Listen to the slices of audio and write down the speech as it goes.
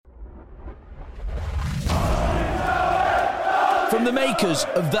from the makers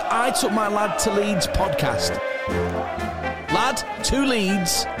of the I Took My Lad to Leeds podcast. Lad to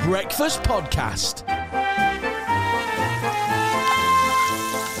Leeds Breakfast Podcast.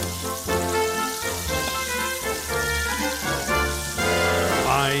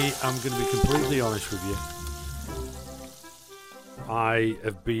 I am going to be completely honest with you. I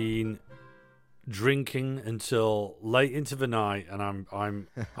have been drinking until late into the night, and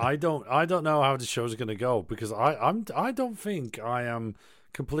I don't know how the show's going to go because I don't think I am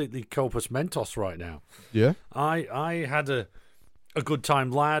completely Copus Mentos right now. Yeah, I had a good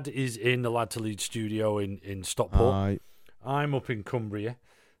time. Lad is in the Lad to Leeds studio in Stockport. I'm up in Cumbria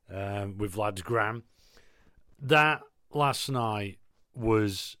with Lad's Gram. That last night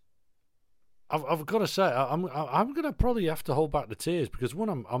was. I've got to say, I'm going to probably have to hold back the tears because one,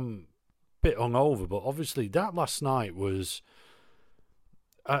 I'm a bit hungover, but obviously that last night was.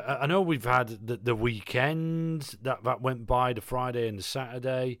 I know we've had the weekend that went by, the Friday and the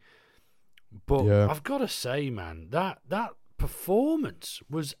Saturday, but yeah. I've got to say, man, that performance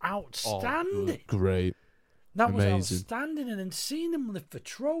was outstanding. Oh, great, that amazing. Was outstanding, and then seeing them lift the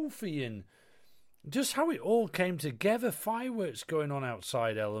trophy and. Just how it all came together, fireworks going on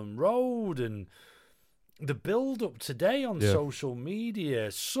outside Ellen Road, and the build-up today on social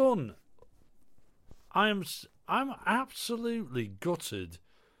media. Son, I'm absolutely gutted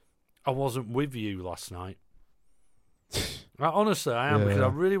I wasn't with you last night. Honestly, I am, because I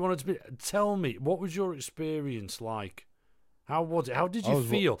really wanted to be. Tell me, what was your experience like? How was it? How did you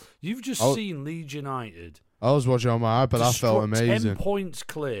feel? You've just seen Leeds United. I was watching on my iPad. I felt amazing. 10 points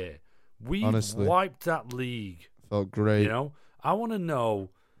clear. We wiped that league. Felt great. You know, I want to know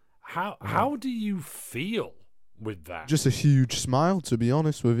how do you feel with that? Just a huge smile, to be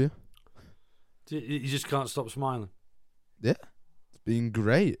honest with you. You just can't stop smiling. Yeah, it's been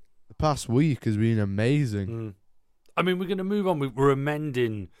great. The past week has been amazing. I mean, we're going to move on. We're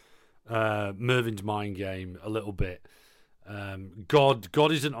amending Mervin's mind game a little bit.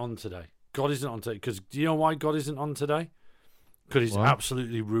 God isn't on today. God isn't on today because do you know why God isn't on today? Because he's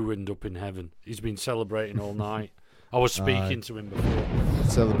absolutely ruined up in heaven. He's been celebrating all night. I was speaking to him before.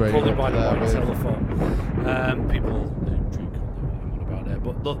 Celebrating. Probably by the white telephone. People drink on about there.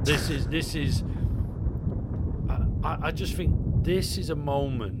 But look, this is. I just think this is a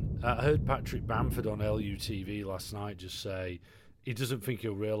moment. I heard Patrick Bamford on LUTV last night just say he doesn't think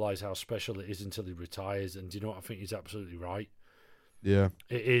he'll realise how special it is until he retires. And do you know what? I think he's absolutely right. Yeah.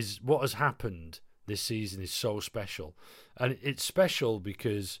 It is. What has happened this season is so special, and it's special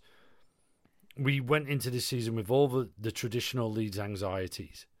because we went into this season with all the traditional Leeds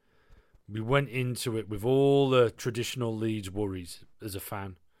anxieties. We went into it with all the traditional Leeds worries as a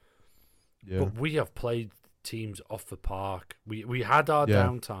fan. Yeah. But we have played teams off the park. We had our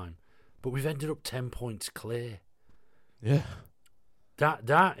downtime, but we've ended up 10 points clear. Yeah,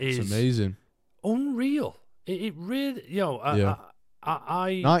 that is it's amazing, unreal. It really,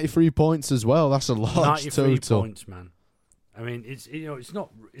 93 points as well. That's a large 93 total. points, man. I mean, it's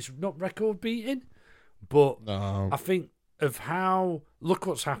not record beating, but no. I think of how look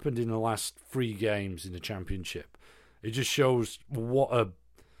what's happened in the last 3 games in the Championship. It just shows what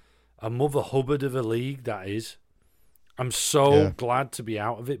a mother hubbard of a league that is. I'm so glad to be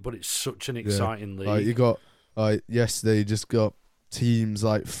out of it, but it's such an exciting league. You got yesterday. You just got teams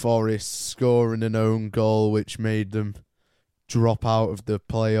like Forest scoring an own goal, which made them drop out of the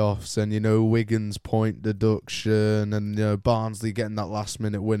playoffs, and Wigan's point deduction, and Barnsley getting that last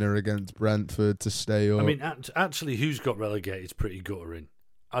minute winner against Brentford to stay up. I mean, actually, who's got relegated is pretty guttering.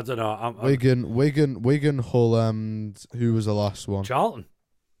 I don't know. Wigan, Hull, and who was the last one? Charlton.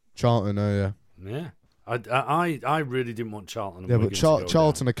 Oh yeah. Yeah. I really didn't want Charlton. Yeah, but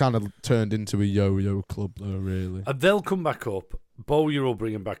Charlton are kind of turned into a yo-yo club, though. Really, they'll come back up. Bowyer will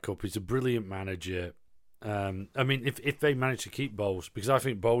bring him back up. He's a brilliant manager. I mean, if they manage to keep Bowles, because I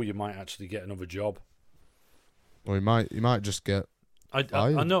think Bowyer might actually get another job. Well, he might just get. I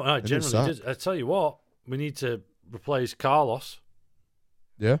know. I generally did. I tell you what, we need to replace Carlos.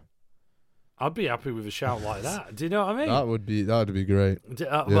 Yeah, I'd be happy with a shout like that. Do you know what I mean? That would be great.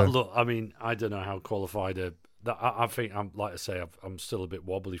 But look, I mean, I don't know how qualified. I think I'm like I say, I'm still a bit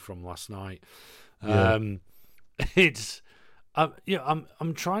wobbly from last night. Yeah. I'm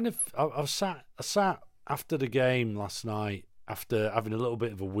trying to. I sat after the game last night after having a little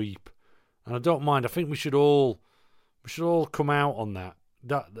bit of a weep, and I don't mind. I think we should all come out on that.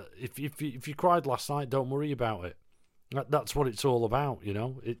 That if you cried last night, don't worry about it. That's what it's all about,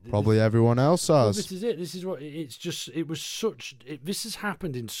 Probably everyone else has. Well, this is it. This is what it's just. It was such. This has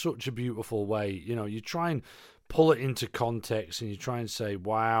happened in such a beautiful way. You try and pull it into context, and you try and say,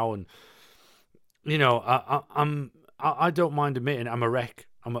 "Wow," and I'm I don't mind admitting I'm a wreck.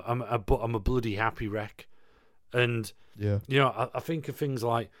 I'm a bloody happy wreck. And, I think of things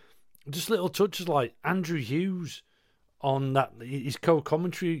like just little touches like Andrew Hughes on his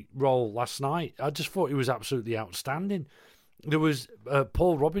co-commentary role last night. I just thought he was absolutely outstanding. There was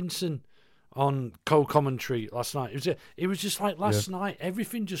Paul Robinson on co-commentary last night. It was just like last night.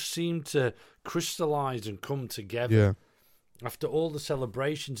 Everything just seemed to crystallise and come together after all the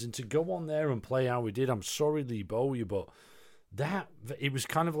celebrations, and to go on there and play how we did. I'm sorry, Lee Bowyer, but it was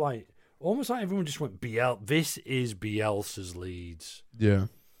kind of like almost like everyone just went This is Bielsa's Leeds. Yeah,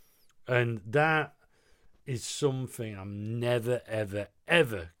 and that is something I'm never, ever,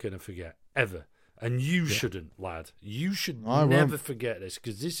 ever gonna forget ever. And you shouldn't, lad. You should never forget this,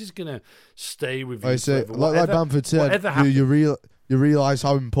 because this is going to stay with you. I say, like Bamford said, you realise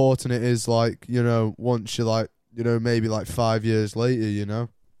how important it is, like, once you're like, maybe like 5 years later,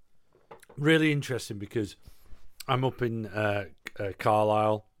 Really interesting, because I'm up in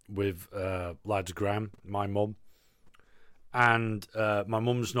Carlisle with lads Graham, my mum. And my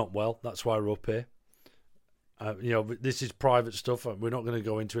mum's not well. That's why we're up here. This is private stuff. We're not going to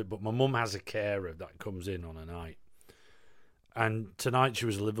go into it, but my mum has a carer that comes in on a night. And tonight she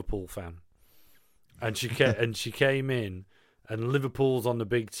was a Liverpool fan. And she came in, and Liverpool's on the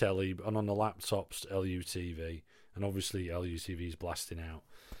big telly, and on the laptops, LUTV. And obviously LUTV is blasting out.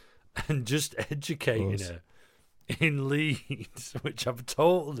 And just educating her in Leeds, which I've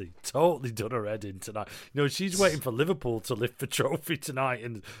totally done her head in tonight. She's waiting for Liverpool to lift the trophy tonight,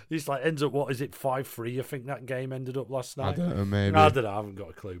 and it's like ends up, what is it, 5-3? I think that game ended up last night. I don't know, maybe. I don't know, I haven't got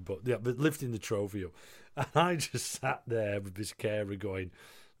a clue, but lifting the trophy up. And I just sat there with this carer going,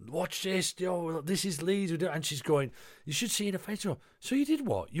 watch this, this is Leeds. And she's going, you should see in her face, so you did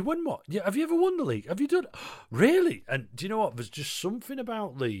what? You won what? Have you ever won the league? Have you done? Really? And do you know what? There's just something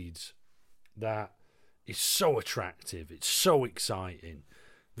about Leeds that is so attractive. It's so exciting.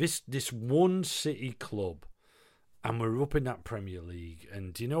 This one city club, and we're up in that Premier League.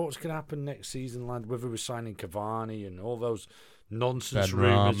 And do you know what's going to happen next season, lad? Whether we're signing Cavani and all those nonsense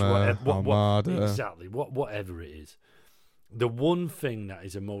rumours, whatever it is. The one thing that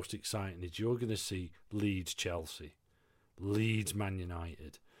is the most exciting is you're going to see Leeds Chelsea, Leeds Man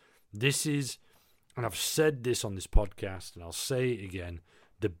United. This is, and I've said this on this podcast, and I'll say it again,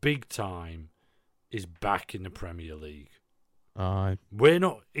 the big time is back in the Premier League. Aye. We're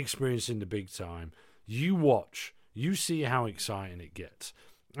not experiencing the big time. You watch, you see how exciting it gets.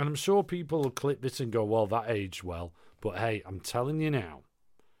 And I'm sure people will clip this and go, well, that aged well. But hey, I'm telling you now,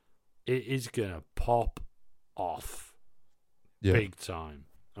 it is going to pop off big time.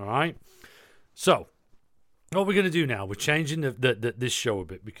 All right? So, what we're going to do now, we're changing this show a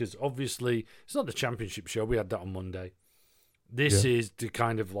bit, because obviously it's not the championship show. We had that on Monday. This is the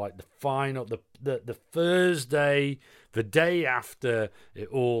kind of like the final, the Thursday, the day after it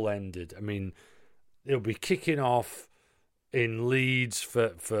all ended. I mean, it'll be kicking off in Leeds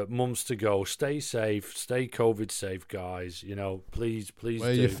for months to go. Stay safe, stay COVID safe, guys. Please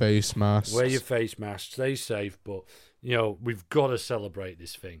wear your face masks. Wear your face mask. Stay safe, but we've got to celebrate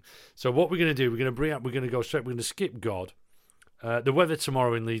this thing. So what we're going to do, we're going to go straight. We're going to skip God. The weather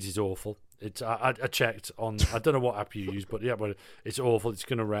tomorrow in Leeds is awful. I checked on, I don't know what app you use, but it's awful. It's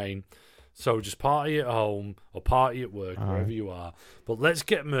going to rain. So just party at home or party at work, wherever you are. But let's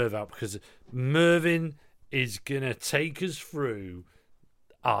get Merv out, because Mervin is going to take us through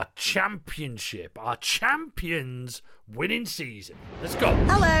our championship, our champions winning season. Let's go.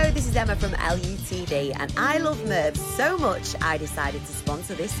 Hello, this is Emma from LUTV, and I love Merv so much I decided to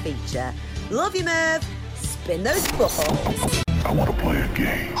sponsor this feature. Love you, Merv. Spin those buttons. I want to play a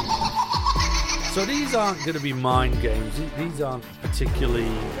game. So these aren't going to be mind games. These aren't particularly...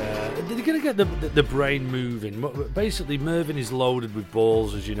 they're going to get the brain moving. Basically, Mervyn is loaded with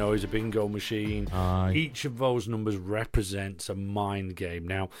balls, as you know. He's a bingo machine. Aye. Each of those numbers represents a mind game.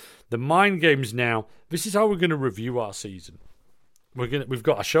 Now, the mind games now, this is how we're going to review our season. We've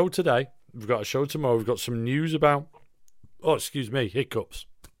got a show today. We've got a show tomorrow. We've got some news about... Oh, excuse me, hiccups.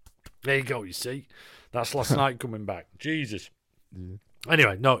 There you go, you see. That's last night coming back. Jesus. Yeah.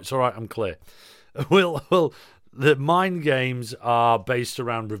 Anyway, no, it's all right. I'm clear. The mind games are based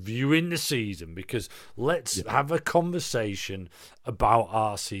around reviewing the season, because let's have a conversation about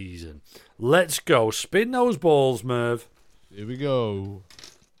our season. Let's go. Spin those balls, Merv. Here we go.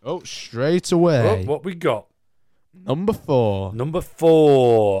 Oh, straight away. What we got? Number 4. Number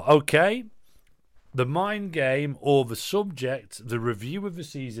 4. Okay. The mind game, or the subject, the review of the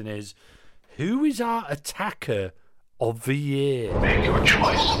season is, who is our attacker of the year? Make your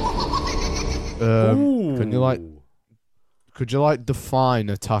choice. Could you define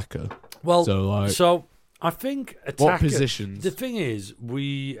attacker? Well, so I think attacker. What positions? The thing is,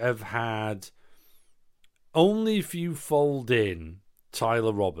 we have had only if you fold in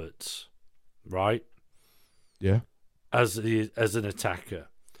Tyler Roberts, right? Yeah. As an attacker,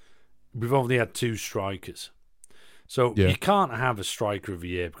 we've only had 2 strikers. So Yeah. you can't have a striker of the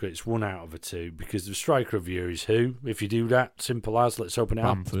year because it's 1 out of a 2. Because the striker of the year is who? If you do that, simple as, let's open it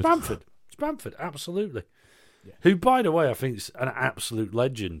Bamford. up. It's Bamford. It's Bamford, absolutely. Yeah. Who, by the way, I think is an absolute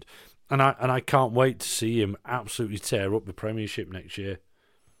legend. And I can't wait to see him absolutely tear up the Premiership next year.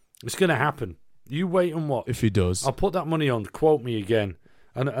 It's going to happen. You wait and watch. If he does. I'll put that money on. Quote me again.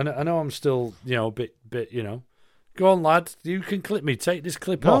 And I know I'm still, a bit, Go on, lad. You can clip me. Take this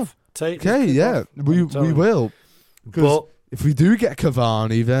clip off. Okay, yeah. We will. Because if we do get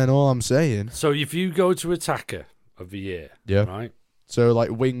Cavani, then all I'm saying. So if you go to attacker of the year, Yeah. right? So like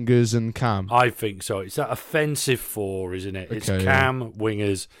wingers and Cam. I think so. It's that offensive 4, isn't it? It's Okay, Cam,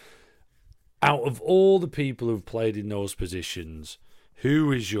 wingers. Out of all the people who've played in those positions,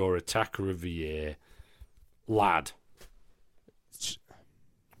 who is your attacker of the year, lad?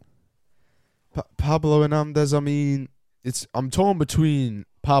 Pablo Hernandez, I mean, I'm torn between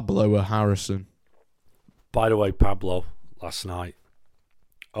Pablo or Harrison. By the way, Pablo last night.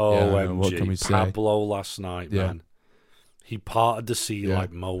 OMG. what can we say? Pablo last night, Yeah. man. He parted the sea Yeah.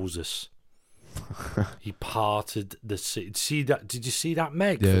 like Moses. He parted the sea. See that? Did you see that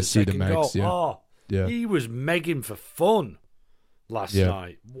Meg? Yeah, for the see the second Megs, goal? yeah. Oh, Yeah. he was megging for fun last Yeah.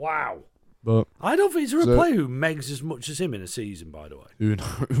 night. Wow. But I don't think there's a So- player who megs as much as him in a season, by the way. who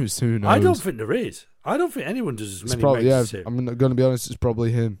knows? Who knows? I don't think there is. I don't think anyone does as It's many probably, megs yeah, as him. I'm going to be honest, it's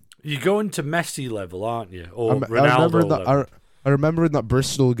probably him. You're going to Messi level, aren't you? Or I Ronaldo remember that. level. I remember in that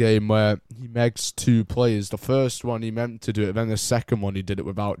Bristol game where he megs 2 players. The first one he meant to do it, then the second one he did it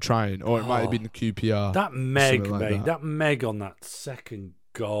without trying, or it might have been the QPR. That Meg, something like mate. that. That Meg on that second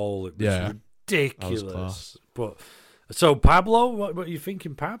goal, it was Yeah, ridiculous. that was class. But so Pablo, what are you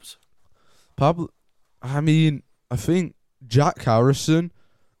thinking, Pabs? Pablo, I mean, I think Jack Harrison,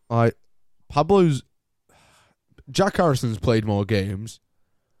 Jack Harrison's played more games,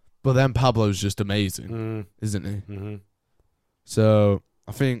 but then Pablo's just amazing, isn't he? Mm-hmm. So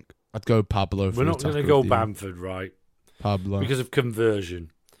I think I'd go Pablo. We're not going to go Bamford, right? Pablo Because of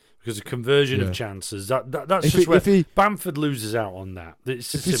conversion. Because of conversion Yeah. of chances. That's If just where if he Bamford loses out on that.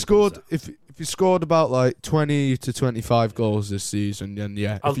 It's if as he simple as scored that. if he scored about like 20 to 25 goals this season, then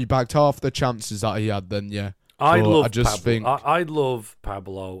yeah. If he bagged half the chances that he had, then yeah. I But love I just Pablo. think I love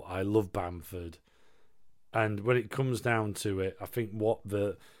Pablo. I love Bamford. And when it comes down to it, I think what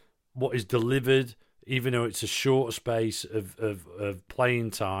is delivered, even though it's a short space of playing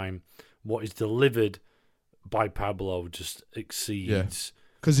time, what is delivered by Pablo just exceeds.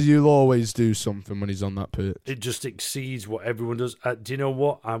 because he'll always do something when he's on that pitch. It just exceeds what everyone does. Do you know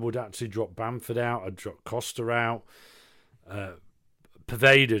what? I would actually drop Bamford out. I'd drop Costa out.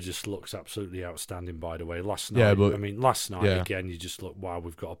 Paveda just looks absolutely outstanding, by the way. Last night, last night again, you just look, wow,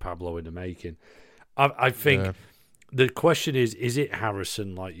 we've got a Pablo in the making. I think the question is it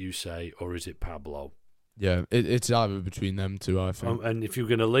Harrison, like you say, or is it Pablo? Yeah, it's either between them two, I think. And if you're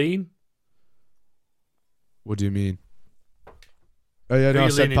going to lean? What do you mean? Oh, yeah, Who no, are I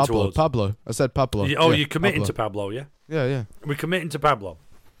you said leaning Pablo. towards? Pablo. I said Pablo. You're committing to Pablo, yeah? Yeah. We're committing to Pablo.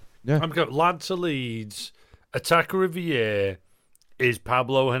 Yeah. I'm going, lad to Leeds, attacker of the year is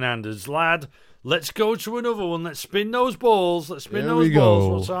Pablo Hernandez. Lad, let's go to another one. Let's spin those balls. Here we go.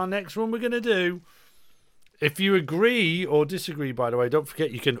 What's our next one we're going to do? If you agree or disagree, by the way, don't forget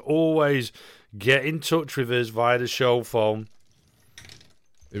you can always get in touch with us via the show phone.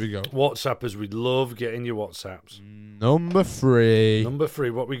 Here we go. WhatsAppers, we'd love getting your WhatsApps. Number 3. Number 3,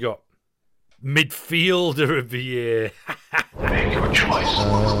 what we got? Midfielder of the year. Make your choice.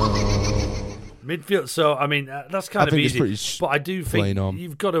 Midfield. So I mean, that's kind of think it's easy. pretty But I do think plain on.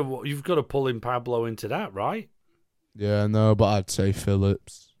 you've got to pull in Pablo into that, right? Yeah, no, but I'd say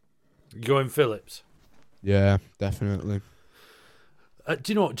Phillips. Going Phillips. Yeah, definitely. Do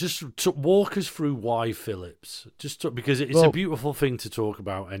you know what? Just to walk us through why Phillips. Because it's a Well- beautiful thing to talk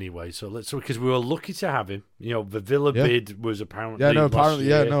about anyway. So because we were lucky to have him. You know, the Villa bid was apparently. Yeah, no, last apparently,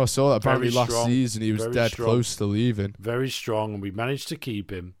 year, I saw that. Apparently, very last strong, season he was very dead strong. close to leaving. Very strong, and we managed to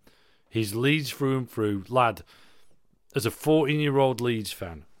keep him. He's Leeds through and through, lad. As a 14-year-old Leeds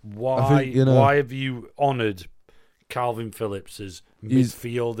fan, why have you honoured Calvin Phillips as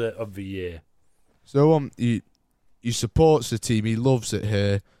midfielder of the year? So he supports the team. He loves it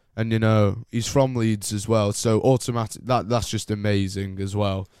here, and he's from Leeds as well. So automatic that's just amazing as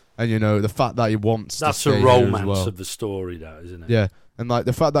well. And the fact that he wants that's to stay a romance here as well. of the story, that isn't it? Yeah, and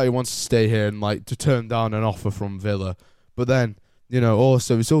the fact that he wants to stay here and to turn down an offer from Villa, but then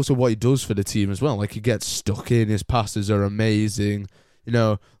also it's also what he does for the team as well. Like, he gets stuck in, his passes are amazing.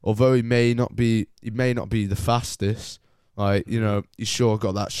 Although he may not be the fastest, like, he's sure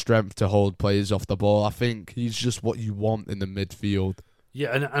got that strength to hold players off the ball. I think he's just what you want in the midfield.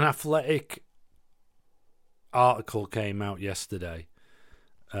 Yeah, an Athletic article came out yesterday,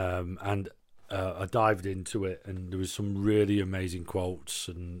 and I dived into it, and there was some really amazing quotes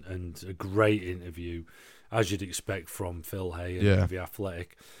and a great interview, as you'd expect from Phil Hay and The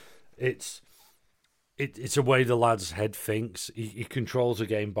Athletic. It's a way the lad's head thinks. He controls the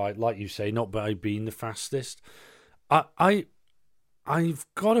game by, like you say, not by being the fastest. I've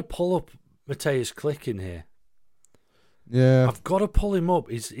got to pull up Mateusz Klich in here. Yeah, I've got to pull him up.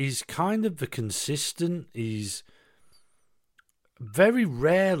 He's kind of the consistent. He's very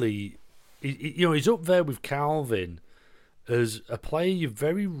rarely, he's up there with Calvin as a player you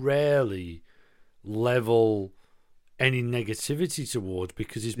very rarely level any negativity towards,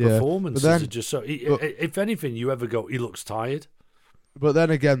 because his performances are just so. If anything, you ever go, he looks tired. But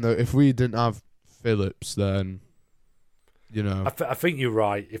then again, though, if we didn't have Phillips, then I think you're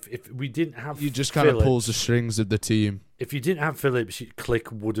right. If we didn't have, he just kind of pulls the strings of the team. If you didn't have Phillips, Klich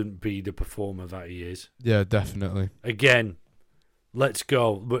wouldn't be the performer that he is. Yeah, definitely. Again, let's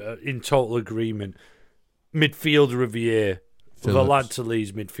go in total agreement. Midfielder of the year. Phillips. The lad to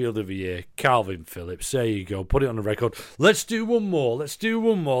Leeds midfielder of the year, Calvin Phillips. There you go. Put it on the record. Let's do one more. Let's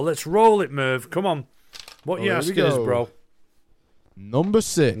roll it, Merv. Come on. What you asking us, bro? Number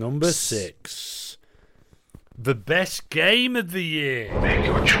 6. The best game of the year. Make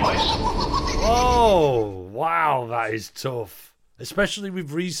your choice. Oh, wow, that is tough. Especially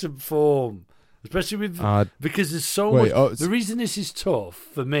with recent form. Especially with because there's so much. The reason this is tough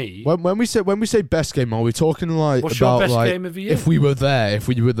for me. When we say best game, are we talking like what's about your best like game of the year? if we were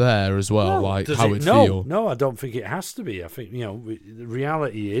there as well, like how it feel? No, I don't think it has to be. I think the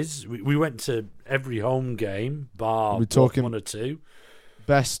reality is we went to every home game bar we're talking one or two.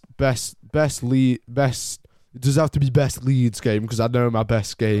 Best. It does have to be best Leeds game, because I know my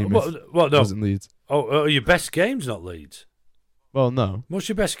best game. No. Wasn't Leeds. Oh, your best game's not Leeds. Well, no. What's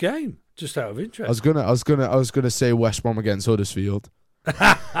your best game? Just out of interest. I was gonna say West Brom against Huddersfield.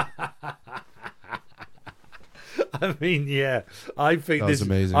 I mean, yeah. I think this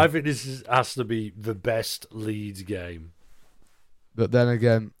amazing. I think this has to be the best Leeds game. But then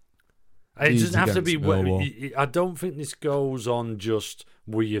again, it doesn't have to be. Millwall. I don't think this goes on just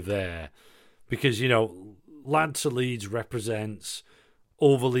were you there, because lad to Leeds represents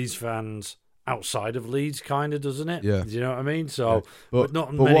all the Leeds fans outside of Leeds, kind of, doesn't it? Yeah. Do you know what I mean? So, yeah. but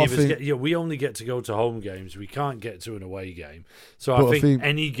not many of us get. We only get to go to home games. We can't get to an away game. So I think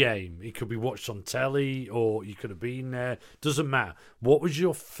any game, it could be watched on telly, or you could have been there. Doesn't matter. What was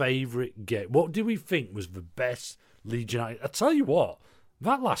your favourite game? What do we think was the best Leeds United? I tell you what,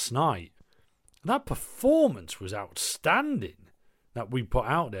 that last night, that performance was outstanding that we put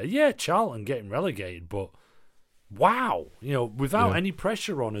out there. Yeah, Charlton getting relegated, but wow, without any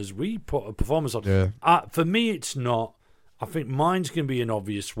pressure on us, we put a performance on. Yeah. For me, it's not. I think mine's going to be an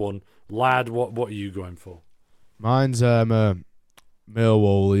obvious one. Lad, what are you going for? Mine's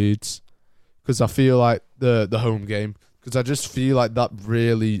Millwall Leeds, because I feel like the home game, because I just feel like that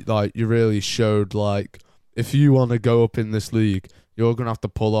really, like, you really showed, like, if you want to go up in this league, you're going to have to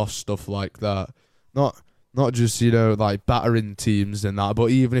pull off stuff like that. Not just, like battering teams and that, but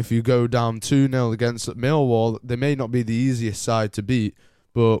even if you go down 2-0 against Millwall, they may not be the easiest side to beat.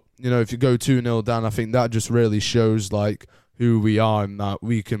 But, if you go 2-0 down, I think that just really shows, like, who we are, and that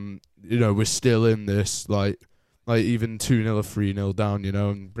we can, we're still in this, like even 2-0 or 3-0 down,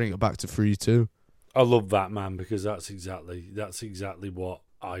 and bring it back to 3-2. I love that, man, because that's exactly what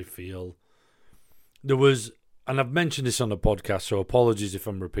I feel. There was, and I've mentioned this on the podcast, so apologies if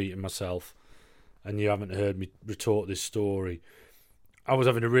I'm repeating myself and you haven't heard me retort this story. I was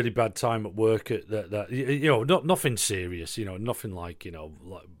having a really bad time at work at that nothing serious, nothing like,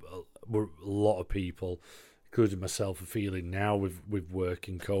 like a lot of people, including myself, are feeling now with work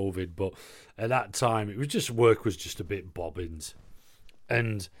and COVID. But at that time, work was just a bit bobbins.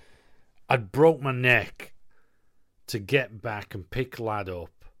 And I'd broke my neck to get back and pick lad up.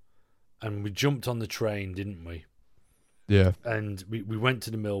 And we jumped on the train, didn't we? Yeah. And we went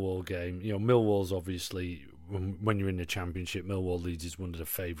to the Millwall game. Millwall's obviously, when you're in the Championship, Millwall Leeds is one of the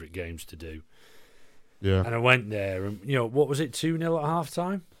favourite games to do. Yeah. And I went there, and, what was it, 2-0 at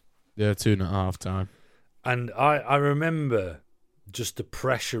half-time? Yeah, 2-0 at half-time. And I remember just the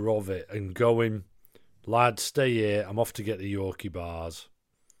pressure of it and going, lad, stay here. I'm off to get the Yorkie bars.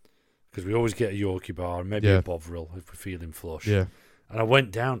 Because we always get a Yorkie bar and maybe a Bovril if we're feeling flush. Yeah. And I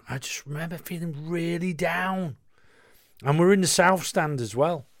went down. I just remember feeling really down. And we're in the South Stand as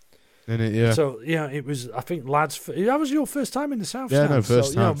well. In it, yeah. So, it was, I think, lads, that was your first time in the South Yeah, Stand. no,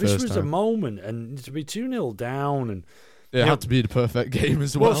 first time. This was a moment, and to be 2-0 down. And it had to be the perfect game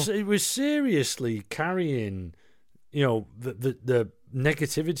as well. It was seriously carrying, the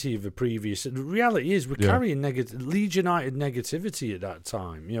negativity of the previous. The reality is, we're carrying Leeds United negativity at that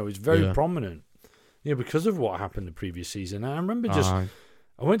time. It's very prominent. Because of what happened the previous season. And I remember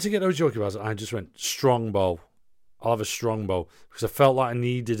I went to get those Yorkie bars, and I just went, Strongbow. I'll have a Strongbow, because I felt like I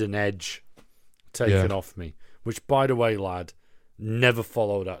needed an edge taken off me. Which, by the way, lad, never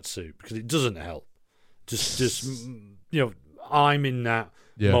follow that suit, because it doesn't help. Just I'm in that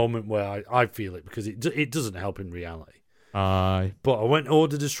moment where I feel it, because it doesn't help in reality. Aye. But I went and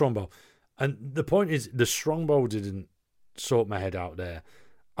ordered a Strongbow. And the point is, the Strongbow didn't sort my head out there.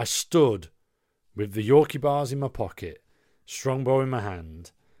 I stood with the Yorkie bars in my pocket, Strongbow in my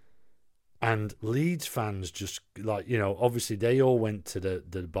hand, and Leeds fans just, obviously they all went to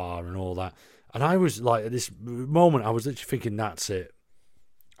the bar and all that. And I was like, at this moment, I was literally thinking, that's it.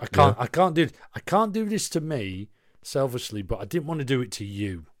 I can't do this to me selfishly, but I didn't want to do it to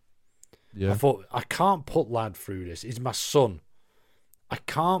you. Yeah. I thought, I can't put lad through this. He's my son. I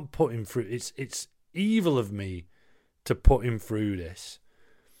can't put him through. It's evil of me to put him through this.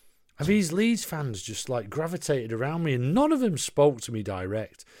 And these Leeds fans just gravitated around me, and none of them spoke to me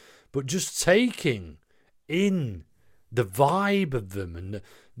direct, but just taking in the vibe of them and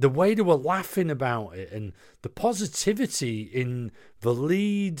the way they were laughing about it and the positivity in the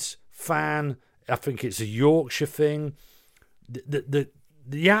Leeds fan. I think it's a Yorkshire thing.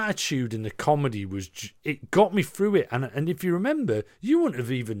 The attitude and the comedy it got me through it. And if you remember, you wouldn't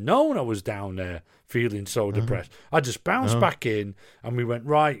have even known I was down there feeling so depressed. I just bounced back in, and we went,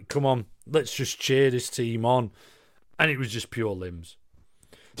 right, come on, let's just cheer this team on. And it was just pure limbs.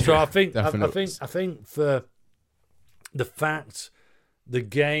 So I think for the fact, the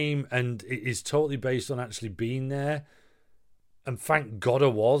game, and it is totally based on actually being there. And thank God I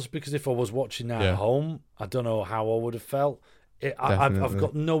was, because if I was watching that at home, I don't know how I would have felt. I've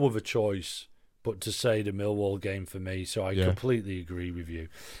got no other choice but to say the Millwall game for me. So I completely agree with you.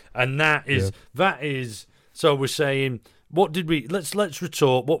 And that is. So we're saying, what did we? Let's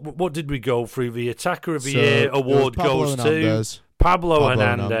retort. What did we go through? The Attacker of the Year award goes to Pablo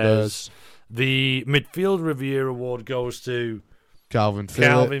Hernandez. The Midfielder of the Year award goes to Calvin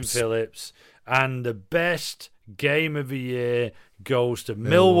Phillips. And the best game of the year goes to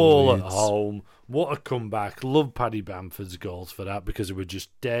Millwall at home. What a comeback. Love Paddy Bamford's goals for that, because they were just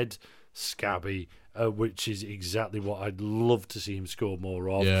dead scabby, which is exactly what I'd love to see him score more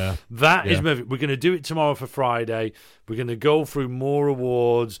of. Yeah. That is Mervyn. We're going to do it tomorrow for Friday. We're going to go through more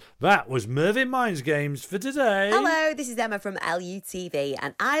awards. That was Mervyn Minds Games for today. Hello, this is Emma from LUTV,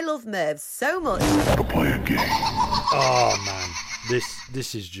 and I love Merv so much. To play a game. Oh, man.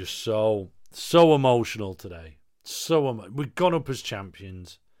 This is just so emotional today. We've gone up as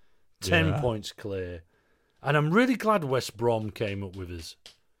champions. 10 points clear. And I'm really glad West Brom came up with us.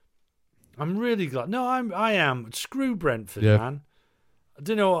 I'm really glad. No, I am. Screw Brentford, man.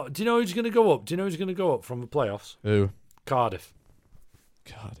 Do you know who's going to go up? Do you know who's going to go up from the playoffs? Who? Cardiff,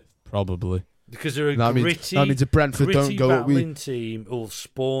 probably. Because they're a that means if Brentford don't go up, team who'll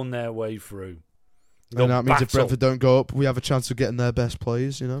spawn their way through. And that means if Brentford don't go up, we have a chance of getting their best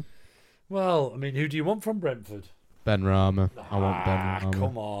players, Well, I mean, who do you want from Brentford? Ben Rama. I want Ben Rama.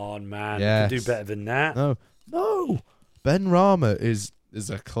 Come on, man. Yes. You can do better than that. No. Ben Rama is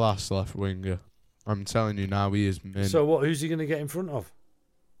a class left winger. I'm telling you now, he is mint. So what? Who's he going to get in front of?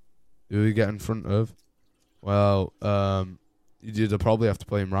 Who he get in front of? Well, you'd probably have to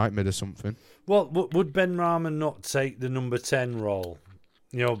play him right mid or something. Well, would Ben Rama not take the number 10 role?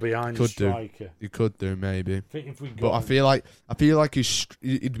 Behind the striker. He could do, maybe. But I feel like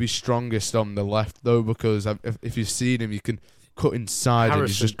he'd be strongest on the left though, because if you've seen him, you can cut inside, and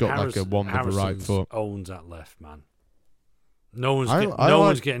he's just got like a one with the right foot. Owns that left, man. No one's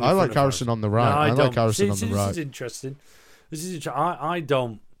getting. I like Harrison on the right. No, I like Harrison on the right. This is interesting. I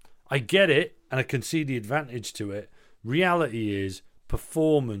don't. I get it, and I can see the advantage to it. Reality is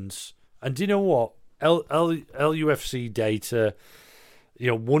performance, and do you know what? LUFC data.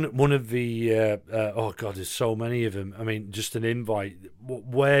 One of the oh god, there's so many of them. I mean, just an invite.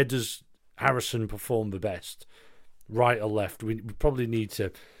 Where does Harrison perform the best? Right or left? We probably need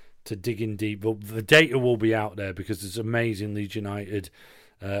to dig in deep. But the data will be out there, because there's amazing Leeds United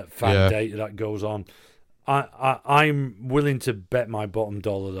fan data that goes on. I'm willing to bet my bottom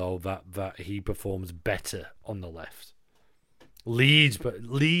dollar though that he performs better on the left. Leeds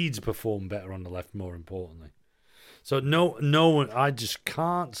perform better on the left. More importantly. So no one. I just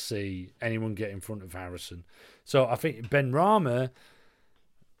can't see anyone get in front of Harrison. So I think Benrahma,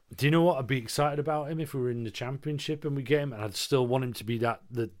 do you know what? I'd be excited about him if we were in the Championship and we get him, and I'd still want him to be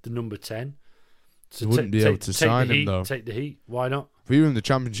the number 10. So we wouldn't be able to sign him, though. Take the heat. Why not? If we were in the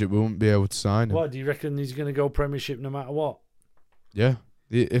Championship, we wouldn't be able to sign him. What, do you reckon he's going to go Premiership no matter what? Yeah.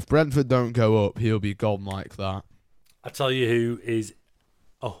 If Brentford don't go up, he'll be gone like that. I tell you who is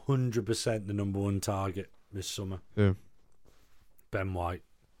 100% the number one target this summer. Who? Ben White.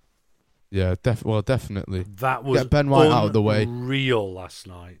 Yeah, definitely. That was get Ben White out of the way. Real last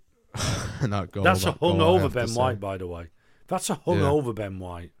night. that goal, That's that a hungover Ben say. White, by the way. That's a hungover Ben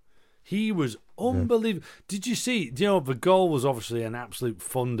White. He was unbelievable. Yeah. Did you see? You know, the goal was obviously an absolute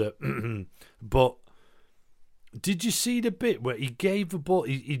thunder, but did you see the bit where he gave the ball?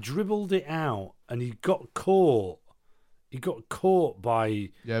 He dribbled it out and he got caught. He got caught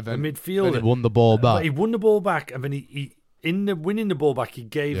by the midfielder. He won the ball back. But he won the ball back, and then he in the winning the ball back, he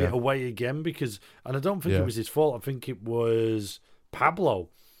gave it away again because, and I don't think it was his fault. I think it was Pablo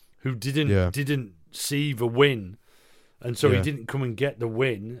who didn't see the win. And so he didn't come and get the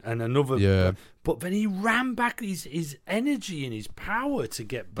win, and another. Yeah. But then he ran back his energy and his power to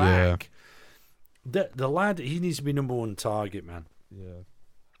get back. The lad, he needs to be number one target, man. Yeah.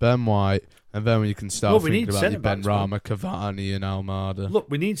 Ben White, and then we can start thinking about Benrahma, Cavani, and Almada. Look,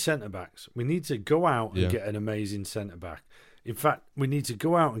 we need centre backs. We need to go out and get an amazing centre back. In fact, we need to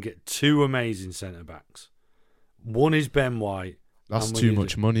go out and get two amazing centre backs. One is Ben White. That's too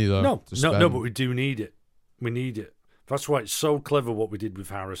much money, though. No, but we do need it. We need it. That's why it's so clever what we did with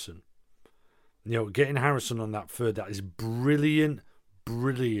Harrison. You know, getting Harrison on that third, that is brilliant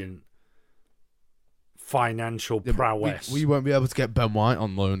financial prowess. We won't be able to get Ben White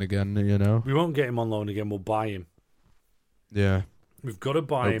on loan again, you know. We won't get him on loan again. We'll buy him. Yeah. We've got to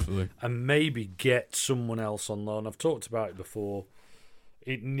buy him and maybe get someone else on loan. I've talked about it before.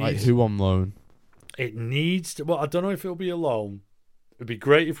 It needs, like who on loan? It needs to... Well, I don't know if it'll be a loan. It'd be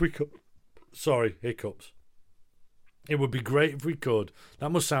great if we could... Sorry, hiccups. It would be great if we could. That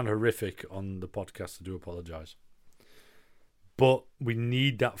must sound horrific on the podcast. I do apologise. But we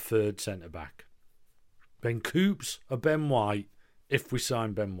need that third centre-back. Ben Coops or Ben White, if we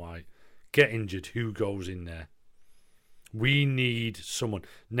sign Ben White, get injured, who goes in there? We need someone.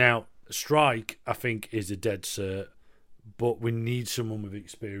 Now, Strike, I think, is a dead cert, but we need someone with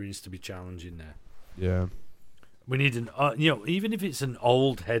experience to be challenging there. Yeah. We need an, even if it's an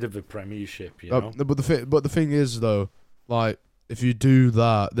old head of the Premiership, you know. But the thing is, though, like if you do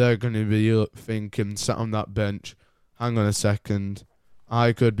that, they're going to be thinking, sat on that bench. Hang on a second,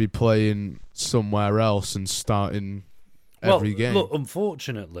 I could be playing somewhere else and starting every game. Look,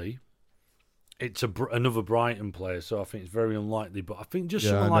 unfortunately, it's another Brighton player, so I think it's very unlikely. But I think just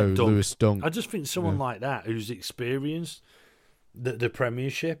someone like Dunk, Lewis Dunk. I just think someone like that who's experienced the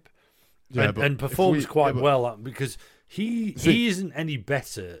Premiership. Yeah, and performs quite well because he isn't any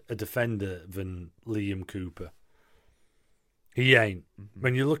better a defender than Liam Cooper. He ain't.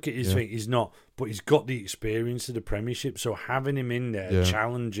 When you look at his thing, he's not. But he's got the experience of the Premiership, so having him in there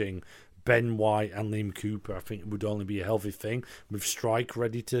challenging Ben White and Liam Cooper, I think it would only be a healthy thing with Strike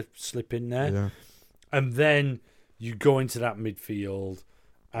ready to slip in there. Yeah. And then you go into that midfield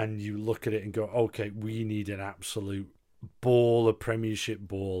and you look at it and go, okay, we need an absolute baller, Premiership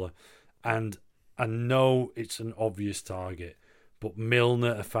baller. And I know it's an obvious target, but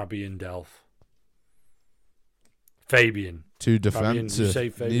Milner or Fabian Delph? Fabian. Too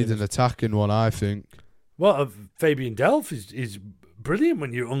defensive. Need an attacking one, I think. Well, Fabian Delph is brilliant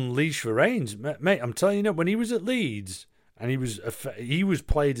when you unleash the reins. Mate, I'm telling you, when he was at Leeds, and he was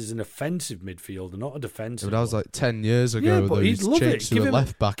played as an offensive midfielder, not a defensive. Yeah, but that was like 10 years ago. Yeah, but he'd love it. Give him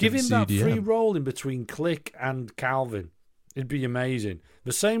left back. Give him that free role in between Click and Calvin. It'd be amazing.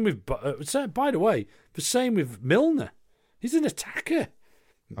 The same with, by the way, the same with Milner. He's an attacker.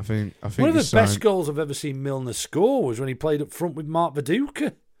 I think one of the best goals I've ever seen Milner score was when he played up front with Mark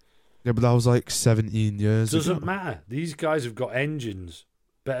Viduka. Yeah, but that was like 17 years ago. Doesn't matter. These guys have got engines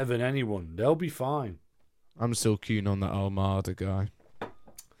better than anyone. They'll be fine. I'm still keen on that Almada guy.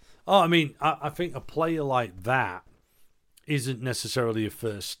 Oh, I mean, I think a player like that isn't necessarily a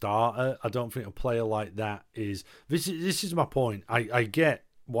first starter. I don't think a player like that is... This is my point. I get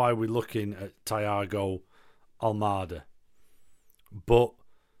why we're looking at Thiago Almada, but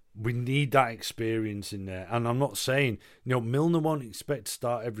we need that experience in there. And I'm not saying, Milner won't expect to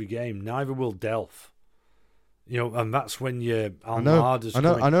start every game. Neither will Delph. And that's when Almada's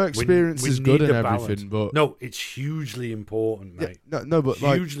I know experience is good and everything, but... No, it's hugely important, mate. Yeah, no, but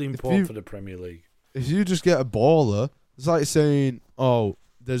hugely important for the Premier League. If you just get a baller, it's like saying,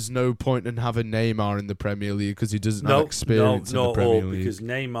 there's no point in having Neymar in the Premier League because he doesn't have experience in the Premier League. Because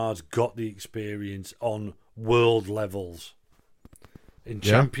Neymar's got the experience on world levels. In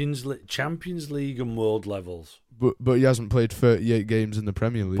Champions League and world levels. But he hasn't played 38 games in the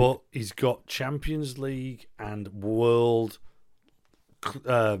Premier League. But he's got Champions League and world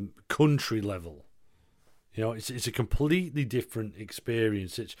country level. You know, it's a completely different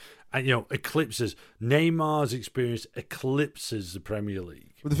experience. Eclipses Neymar's experience eclipses the Premier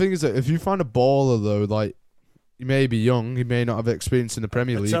League. But the thing is that if you find a baller though, like he may be young, he may not have experience in the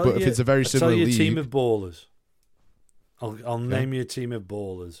Premier League, but if it's a very similar league, team of ballers. I'll name you a team of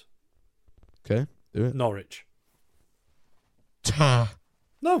ballers. Okay, do it. Norwich.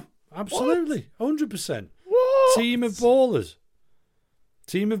 No, absolutely, 100%. Team of ballers,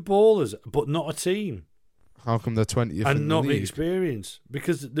 but not a team. How come they're 20th and in not the the league? experience?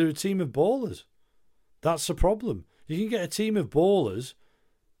 Because they're a team of ballers. That's the problem. You can get a team of ballers,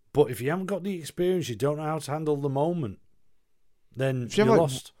 but if you haven't got the experience, you don't know how to handle the moment, then you're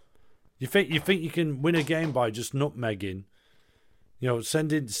lost. You think you can win a game by just nutmegging,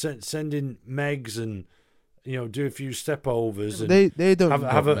 sending megs and do a few step overs and they don't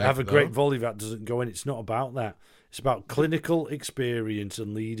have a great volley that doesn't go in. It's not about that. It's about clinical experience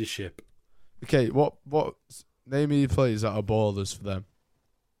and leadership. Okay, what name me players that are ballers for them?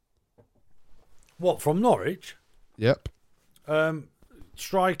 What, from Norwich? Yep.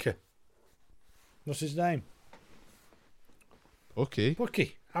 Striker. What's his name?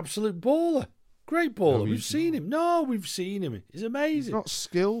 Bucky. Absolute baller. Great baller. No, we've seen him. No, we've seen him. He's amazing. He's not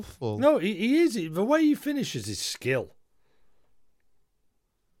skillful. No, he is. The way he finishes is skill.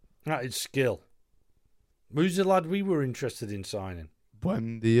 That is skill. Who's the lad we were interested in signing?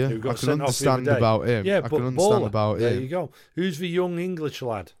 Buendia. I can understand about him. Yeah, I but can understand baller. about him. There you go. Who's the young English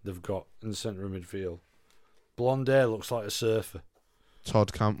lad they've got in the centre of midfield? Blonde hair, looks like a surfer.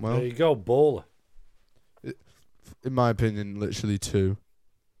 Todd Cantwell. There you go, baller. In my opinion, literally two.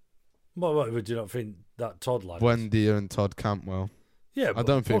 What would you not think that Todd lad? Buendia and Todd Cantwell. Yeah, I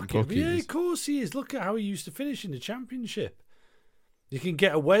don't think Bucky Yeah, is. of course he is. Look at how he used to finish in the Championship. You can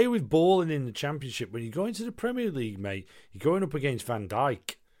get away with balling in the Championship. When you go into the Premier League, mate, you're going up against Van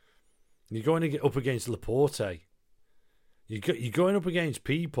Dijk. You're going to get up against Laporte. You're going up against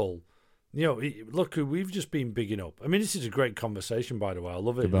people. Look who we've just been bigging up. I mean, this is a great conversation, by the way. I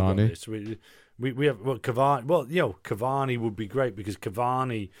love it. Cavani. We have Cavani. Well, Cavani would be great because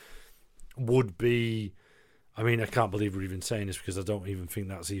Cavani would be. I mean, I can't believe we're even saying this because I don't even think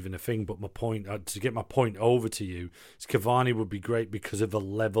that's even a thing. But my point, to get my point over to you, is Cavani would be great because of the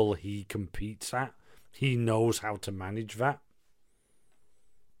level he competes at. He knows how to manage that.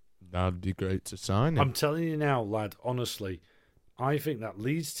 That'd be great to sign him. I'm telling you now, lad, honestly, I think that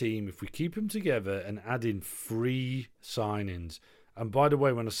Leeds team, if we keep them together and add in 3 signings, and by the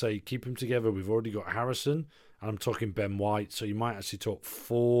way, when I say keep them together, we've already got Harrison, and I'm talking Ben White, so you might actually talk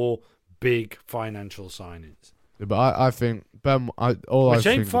 4 big financial signings. Yeah, but I think which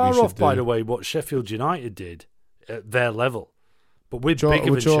ain't far off, by the way, what Sheffield United did at their level. But we're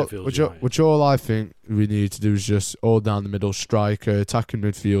bigger than Sheffield United. Which all I think we need to do is just all down the middle, striker, attacking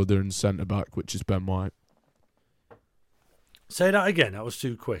midfielder and centre-back, which is Ben White. Say that again, that was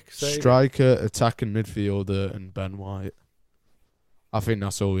too quick. Striker, attacking midfielder and Ben White. I think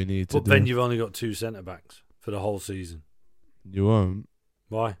that's all we need to do. But then you've only got 2 centre-backs for the whole season. You won't.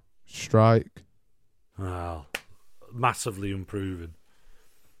 Why? Strike. Well, massively unproven.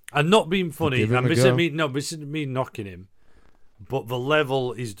 And not being funny, and this isn't me knocking him, but the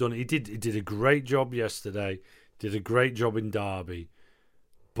level he's done, he did a great job yesterday, did a great job in Derby,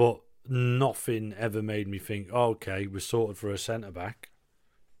 but nothing ever made me think, okay, we're sorted for a centre-back.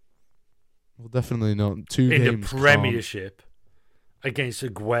 Well, definitely not. 2 games in the Premiership against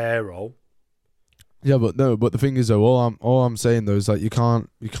Aguero. Yeah, but the thing is though, all I'm saying though is like you can't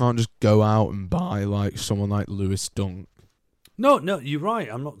just go out and buy like someone like Lewis Dunk. No, you're right.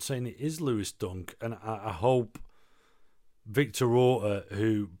 I'm not saying it is Lewis Dunk, and I hope Victor Orta,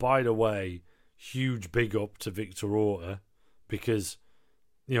 who, by the way, huge big up to Victor Orta, because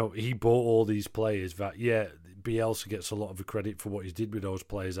he bought all these players that Bielsa gets a lot of the credit for what he did with those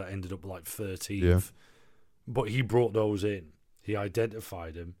players that ended up like 13th, but he brought those in. He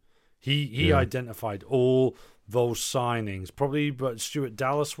identified them. He identified all those signings. Probably, but Stuart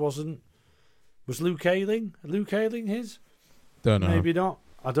Dallas wasn't. Was Luke Ayling? His? Don't know. Maybe not.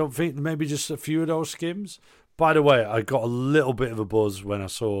 I don't think. Maybe just a few of those skims. By the way, I got a little bit of a buzz when I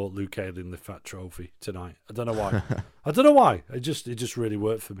saw Luke Ayling lift that trophy tonight. I don't know why. It just really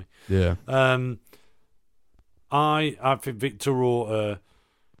worked for me. Yeah. I think Victor Orta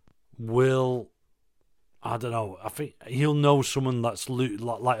will. I don't know. I think he'll know someone that's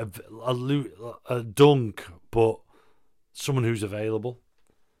like a Dunk, but someone who's available.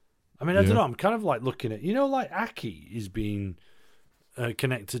 I mean, I don't know. I'm kind of like looking at, like Aki is being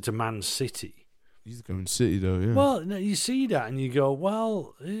connected to Man City. He's going City though, yeah. Well, no, you see that and you go,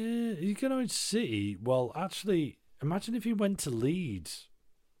 well, you're going to City. Well, actually, imagine if he went to Leeds.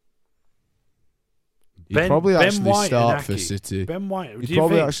 He'd probably actually White start for City. Ben White. He'd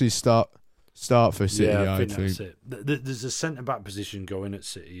probably actually start for City, yeah, I think. That's it. There's a centre-back position going at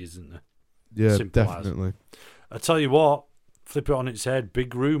City, isn't there? Yeah, Simple definitely. I tell you what, flip it on its head.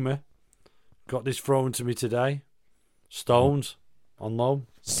 Big rumour. Got this thrown to me today. Stones on loan.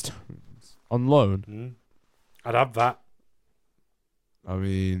 On loan? I'd have that. I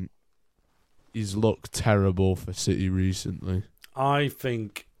mean, he's looked terrible for City recently. I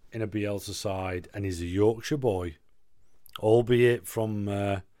think in a Bielsa side, and he's a Yorkshire boy, albeit from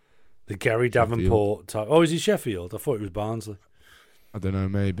the Gary Davenport type. Oh, is he Sheffield? I thought it was Barnsley. I don't know,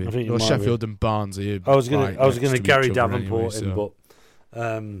 maybe. I think well, Sheffield and Barnsley. I was gonna Gary Davenport him, but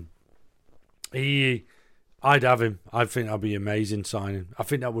I'd have him. I think that'd be amazing signing. I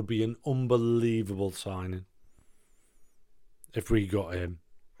think that would be an unbelievable signing if we got him.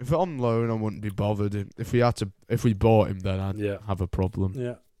 If on loan, I wouldn't be bothered. If we bought him, then I'd have a problem.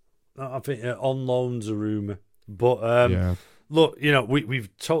 Yeah, I think on loan's a rumour. But look,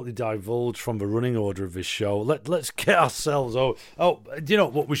 we've totally divulged from the running order of this show. Let's get ourselves over. Oh, do you know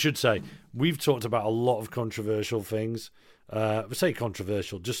what we should say? We've talked about a lot of controversial things. We say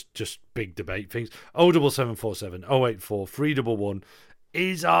controversial, just big debate things. 07747 084 311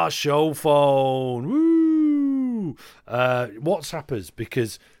 is our show phone. Woo! WhatsApp us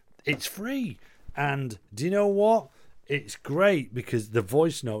because it's free. And do you know what? It's great because the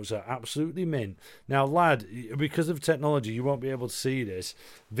voice notes are absolutely mint. Now, lad, because of technology, you won't be able to see this.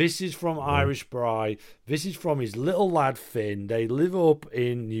 This is from Irish Bry. This is from his little lad, Finn. They live up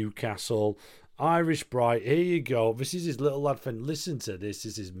in Newcastle. Irish Bry, here you go. This is his little lad, Finn. Listen to this.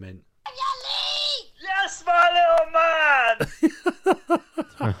 This is mint. Yes, my little man!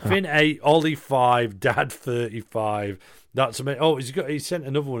 Finn 8, Ollie 5, Dad 35. That's amazing. Oh, he sent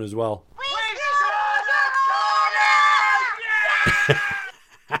another one as well.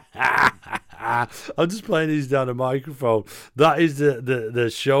 I'm just playing these down a microphone. That is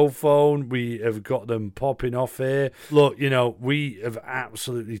the show phone. We have got them popping off here. Look, we have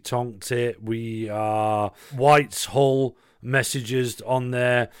absolutely tonked it. We are White's Hull messages on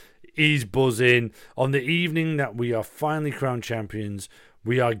there. He's buzzing. On the evening that we are finally crowned champions,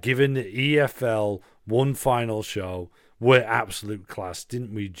 we are given the EFL one final show. We're absolute class,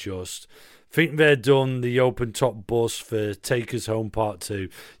 didn't we just? Think they're done the open top bus for Take Us Home Part 2.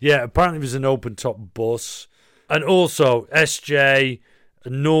 Yeah, apparently there's an open top bus. And also, SJ,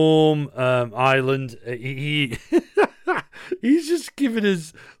 Norm Island, he's just giving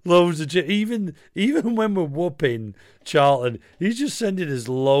us loads of... Even when we're whooping Charlton, he's just sending us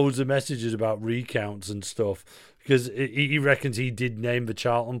loads of messages about recounts and stuff. Because he reckons he did name the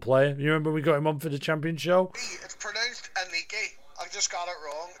Charlton player. You remember we got him on for the champion show? It's pronounced Aniki. I just got it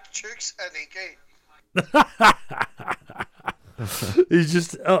wrong. Chooks Aniki. He's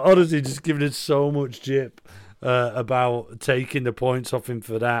just honestly just giving us so much jip about taking the points off him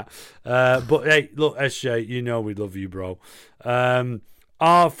for that. But hey, look, SJ, we love you, bro.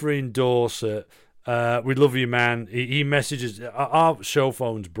 Arthur in Dorset, we love you, man. He messages. Our show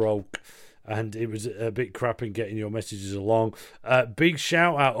phone's broke. And it was a bit crap in getting your messages along. Big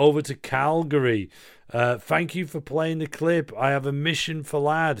shout out over to Calgary. Thank you for playing the clip. I have a mission for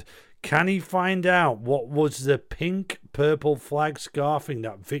lad. Can he find out what was the pink purple flag scarfing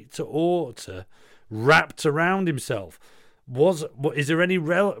that Victor Orta wrapped around himself? Is there any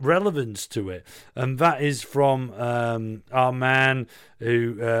relevance to it? And that is from our man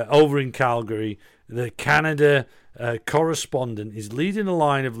who over in Calgary, the Canada correspondent, is leading a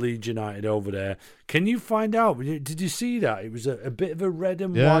line of Leeds United over there. Can you find out? Did you see that? It was a bit of a red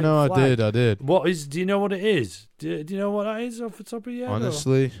and white flag. I did. Do you know what it is? Do you know what that is off the top of your head?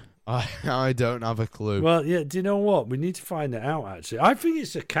 Honestly, I don't have a clue. Well, yeah, do you know what? We need to find it out, actually. I think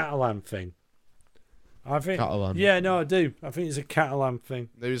it's a Catalan thing. Catalan? Yeah, no, I do. I think it's a Catalan thing.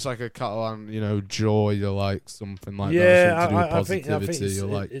 There's like a Catalan, joy or like something like that. Yeah, I think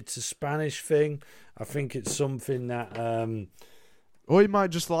it's a Spanish thing. I think it's something that... Or you might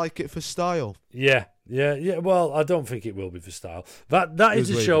just like it for style. Yeah. Well, I don't think it will be for style. That is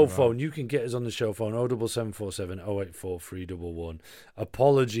the show phone. You can get us on the show phone, 07747 084 311.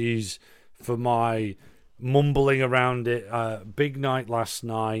 Apologies for my mumbling around it. Big night last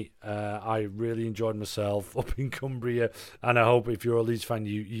night. I really enjoyed myself up in Cumbria, and I hope if you're a Leeds fan,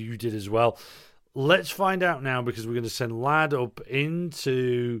 you did as well. Let's find out now, because we're going to send Lad up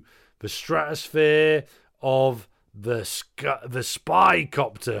into the stratosphere of the Spy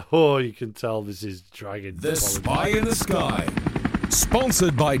Copter. Oh, you can tell this is Dragon. The Spy in the Sky.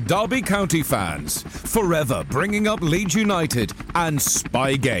 Sponsored by Derby County fans. Forever bringing up Leeds United and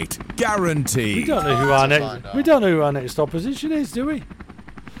Spygate. Guaranteed. We don't know who our next opposition is, do we?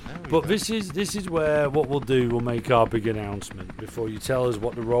 But this is where what we'll do, we'll make our big announcement before you tell us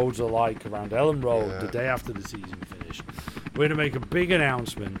what the roads are like around Ellen Road the day after the season finished. We're going to make a big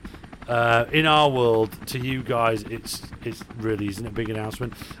announcement in our world to you guys. It's really isn't a big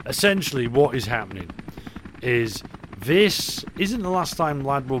announcement. Essentially, what is happening is this isn't the last time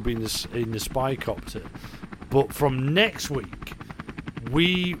Lad will be in the Spy Copter, but from next week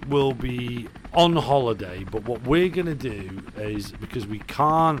we will be on holiday. But what we're going to do is, because we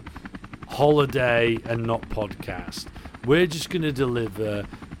can't holiday and not podcast, we're just going to deliver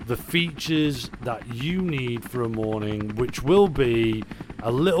the features that you need for a morning, which will be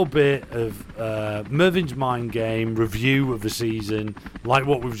a little bit of Mervin's Mind Game review of the season, like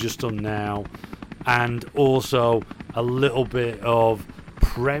what we've just done now, and also a little bit of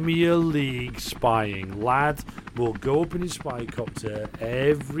Premier League spying. Lad will go up in his Spy Copter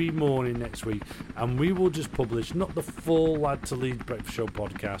every morning next week, and we will just publish not the full Lad to Leeds Breakfast Show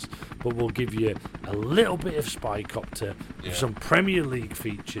podcast, but we'll give you a little bit of Spy Copter with some Premier League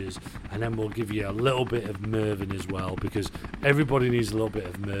features, and then we'll give you a little bit of Mervin as well, because everybody needs a little bit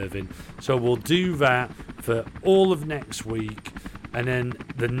of Mervin. So we'll do that for all of next week. And then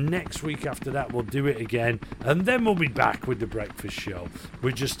the next week after that, we'll do it again. And then we'll be back with the breakfast show.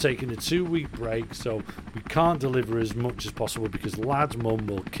 We're just taking a 2-week break, so we can't deliver as much as possible because Lad's mum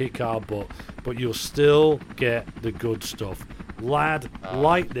will kick our butt. But you'll still get the good stuff. Lad,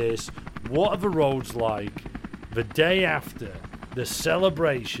 like this, what are the roads like the day after the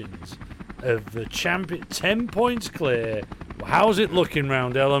celebrations of the champion? 10 points clear. How's it looking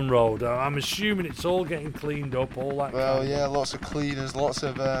round Ellen Road? I'm assuming it's all getting cleaned up, all that. Well, yeah, lots of cleaners, lots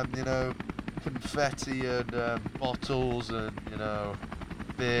of confetti and bottles and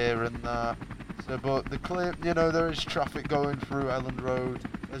beer and that. So, but there is traffic going through Ellen Road.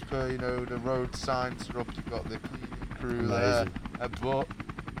 As per the road signs are up. You've got the cleaning crew there, but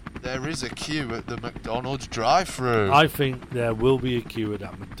there is a queue at the McDonald's drive-through. I think there will be a queue at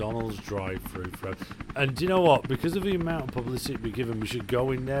that McDonald's drive-through. And do you know what? Because of the amount of publicity we're given, we should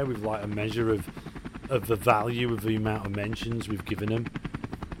go in there with like a measure of the value of the amount of mentions we've given them.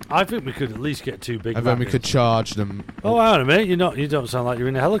 I think we could at least get 2 big. And then we could charge them. Oh, hang on a minute! You don't sound like you're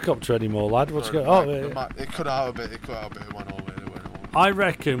in a helicopter anymore, lad. What's going on? It cut out a bit. It went all the way. I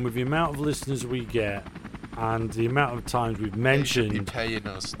reckon with the amount of listeners we get and the amount of times we've mentioned... They should be paying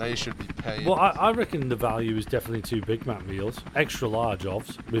us. They should be paying Well, us. I reckon the value is definitely 2 Big Mac meals. Extra large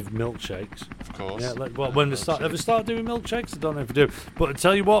ofs with milkshakes. Of course. Yeah, when they start doing milkshakes? I don't know if they do. But I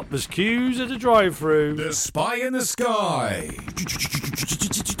tell you what, there's queues at the drive-thru. The Spy in the Sky.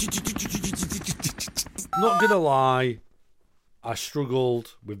 Not going to lie, I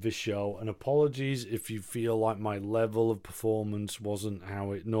struggled with this show, and apologies if you feel like my level of performance wasn't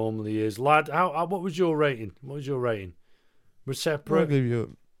how it normally is. Lad, what was your rating? We're separate.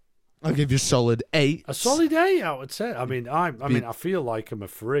 I'll give you a solid 8. A solid 8 out of 10. I mean, I feel like I'm a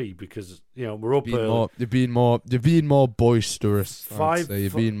 3 because we're up early. You're being more boisterous. You're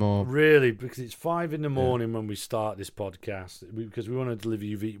being more really, because it's 5 in the morning when we start this podcast, because we want to deliver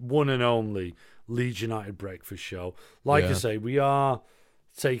you the one and only Leeds United breakfast show. Like I say, we are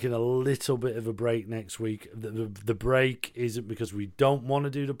taking a little bit of a break next week. The break isn't because we don't want to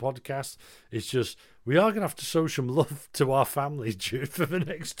do the podcast. It's just we are going to have to show some love to our family for the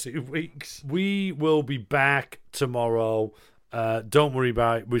next 2 weeks. We will be back tomorrow. Don't worry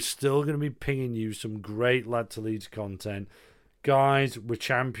about it. We're still going to be pinging you some great Lad to Leeds content. Guys, we're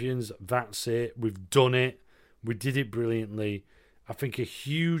champions. That's it. We've done it. We did it brilliantly. I think a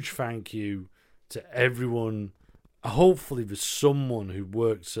huge thank you to everyone. Hopefully there's someone who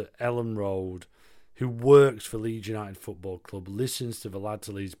works at Ellen Road, who works for Leeds United Football Club, listens to the Lad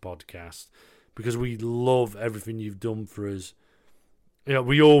to Leeds podcast, because we love everything you've done for us.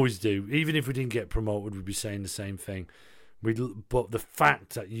 We always do. Even if we didn't get promoted, we'd be saying the same thing. But the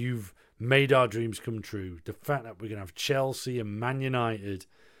fact that you've made our dreams come true, the fact that we're going to have Chelsea and Man United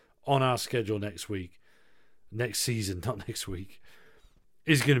on our schedule next season, not next week,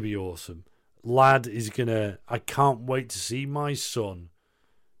 is going to be awesome. Lad is I can't wait to see my son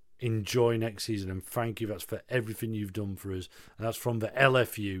enjoy next season, and thank you. That's for everything you've done for us, and that's from the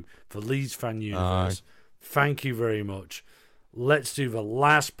LFU, for Leeds Fan Universe. Thank you very much. Let's do the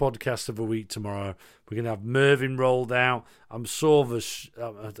last podcast of the week tomorrow. We're going to have Mervyn rolled out. I'm sure the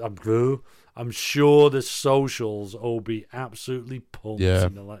socials will be absolutely pumped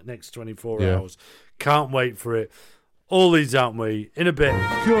in the next 24 hours. Can't wait for it. All these, aren't we? In a bit.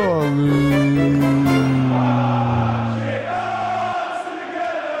 Go on.